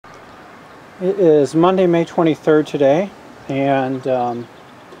It is Monday, May 23rd today, and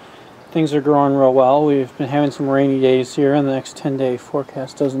things are growing real well. We've been having some rainy days here, and the next 10-day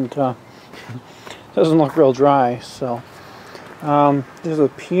forecast doesn't look real dry. So these are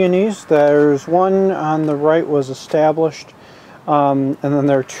the peonies. There's one on the right was established, and then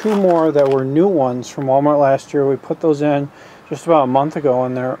there are two more that were new ones from Walmart last year. We put those in just about a month ago,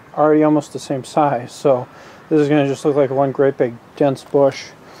 and they're already almost the same size. So this is going to just look like one great big dense bush.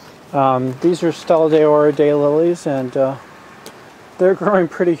 These are Stella d'Oro daylilies, and they're growing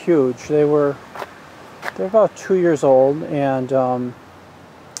pretty huge. They're about 2 years old, and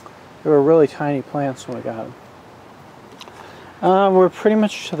they were really tiny plants when we got them. We're pretty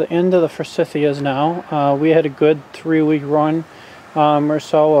much to the end of the forsythias now. We had a good 3-week run or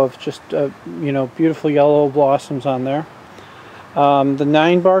so of just beautiful yellow blossoms on there. The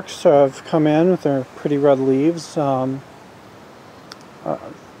 9-barks have come in with their pretty red leaves.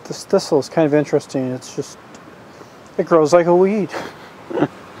 This thistle is kind of interesting. It grows like a weed.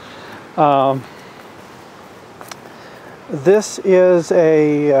 This is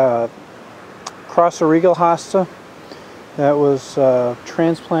a Cross-a-Regal hosta that was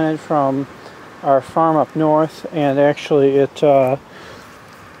transplanted from our farm up north, and actually it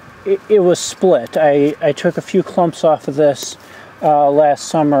was split. I took a few clumps off of this last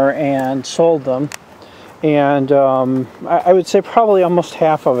summer and sold them. And I would say probably almost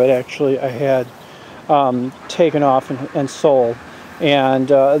half of it actually I had taken off and sold, and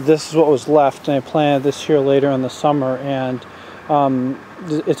this is what was left, and I planted this here later in the summer, and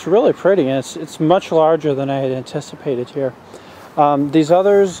it's really pretty, and it's much larger than I had anticipated here. These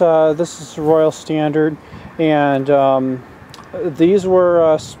others, this is Royal Standard, and these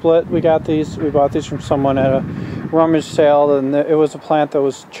were split. We bought these from someone at a rummage sale, and it was a plant that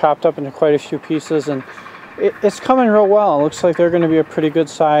was chopped up into quite a few pieces, and it's coming real well. It looks like they're going to be a pretty good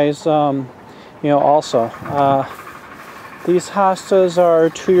size, also. These hostas are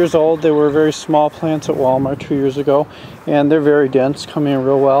 2 years old. They were very small plants at Walmart 2 years ago, and they're very dense, coming in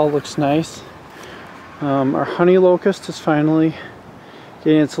real well. Looks nice. Our honey locust is finally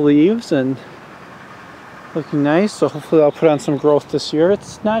getting its leaves and looking nice, so hopefully I'll put on some growth this year.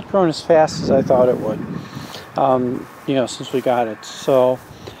 It's not growing as fast as I thought it would, since we got it. So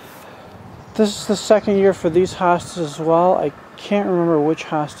this is the second year for these hostas as well. I can't remember which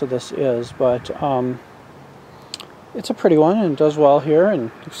hosta this is, but it's a pretty one and does well here,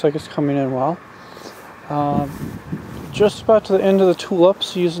 and looks like it's coming in well. Just about to the end of the tulip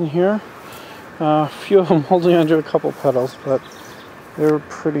season here. A few of them holding onto a couple petals, but they're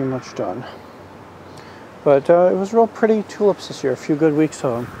pretty much done. But it was real pretty tulips this year, a few good weeks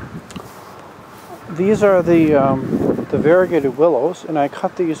of them. These are the variegated willows, and I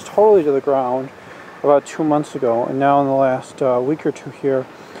cut these totally to the ground about 2 months ago, and now in the last week or two here,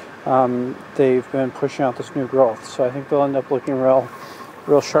 they've been pushing out this new growth. So I think they'll end up looking real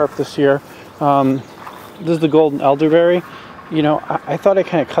sharp this year. This is the golden elderberry. I thought I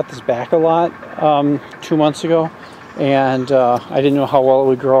kind of cut this back a lot 2 months ago, and I didn't know how well it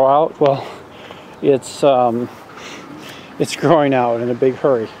would grow out. Well, it's growing out in a big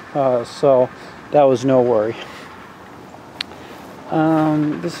hurry, so that was no worry.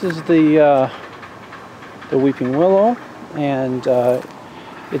 This is the weeping willow, and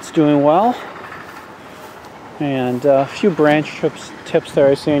it's doing well. And a few branch tips there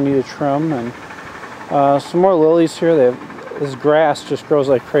I see I need to trim, and some more lilies here. This grass just grows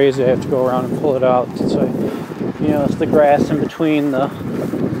like crazy. I have to go around and pull it out. So, it's the grass in between the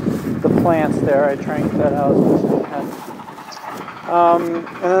plants there. I try and get that out as best I can.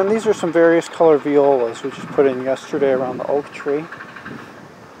 And then these are some various color violas we just put in yesterday around the oak tree.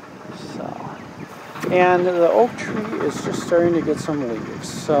 And the oak tree is just starting to get some leaves,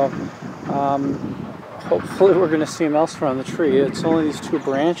 so hopefully we're going to see them elsewhere on the tree. It's only these two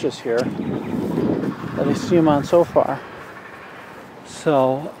branches here that I see them on so far.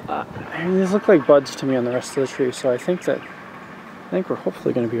 So these look like buds to me on the rest of the tree, so I think we're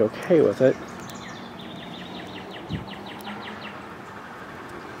hopefully going to be okay with it.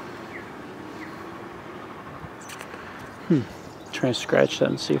 Try and scratch that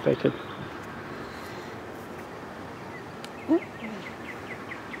and see if I could.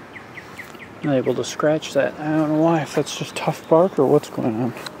 Not able to scratch that. I don't know why, if that's just tough bark or what's going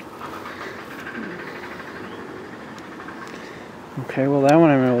on. Okay, well that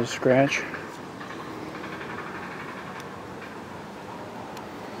one I'm able to scratch.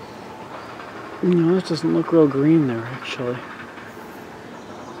 No, it doesn't look real green there actually.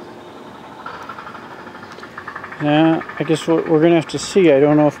 Yeah, I guess we're going to have to see. I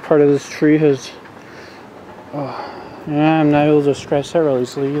don't know if part of this tree has... Yeah, I'm not able to scratch that real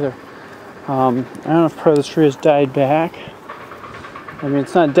easily either. I don't know if part of the tree has died back. I mean,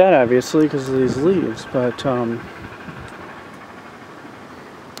 it's not dead obviously because of these leaves, but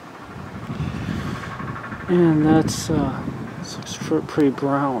and this looks pretty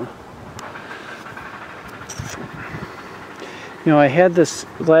brown. You know, I had this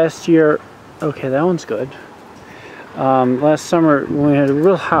last year. Okay, that one's good. Last summer, when we had a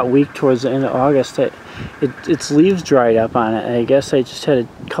real hot week towards the end of August, its leaves dried up on it. And I guess I just had a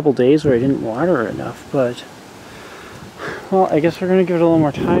couple days where I didn't water it enough. But, well, I guess we're going to give it a little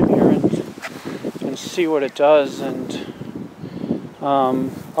more time here and see what it does. And,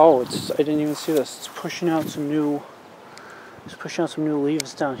 oh, I didn't even see this. It's pushing out some new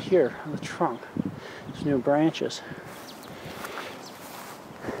leaves down here on the trunk. Some new branches.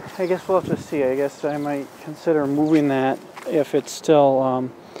 I guess we'll have to see. I guess I might consider moving that if it's still,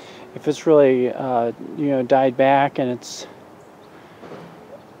 if it's really, you know, died back and it's,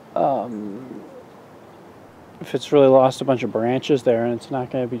 if it's really lost a bunch of branches there and it's not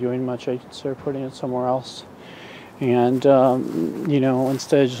going to be doing much, I consider putting it somewhere else. And, you know,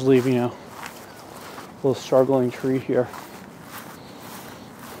 instead of just leaving a little struggling tree here.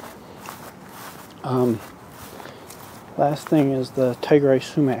 Last thing is the tiger eye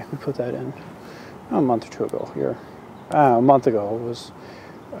sumac. We put that in a month or two ago here. A month ago. It was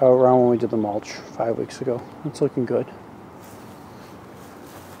around when we did the mulch 5 weeks ago. It's looking good.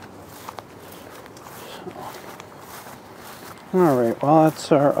 Alright, well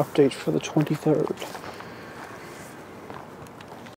that's our update for the 23rd.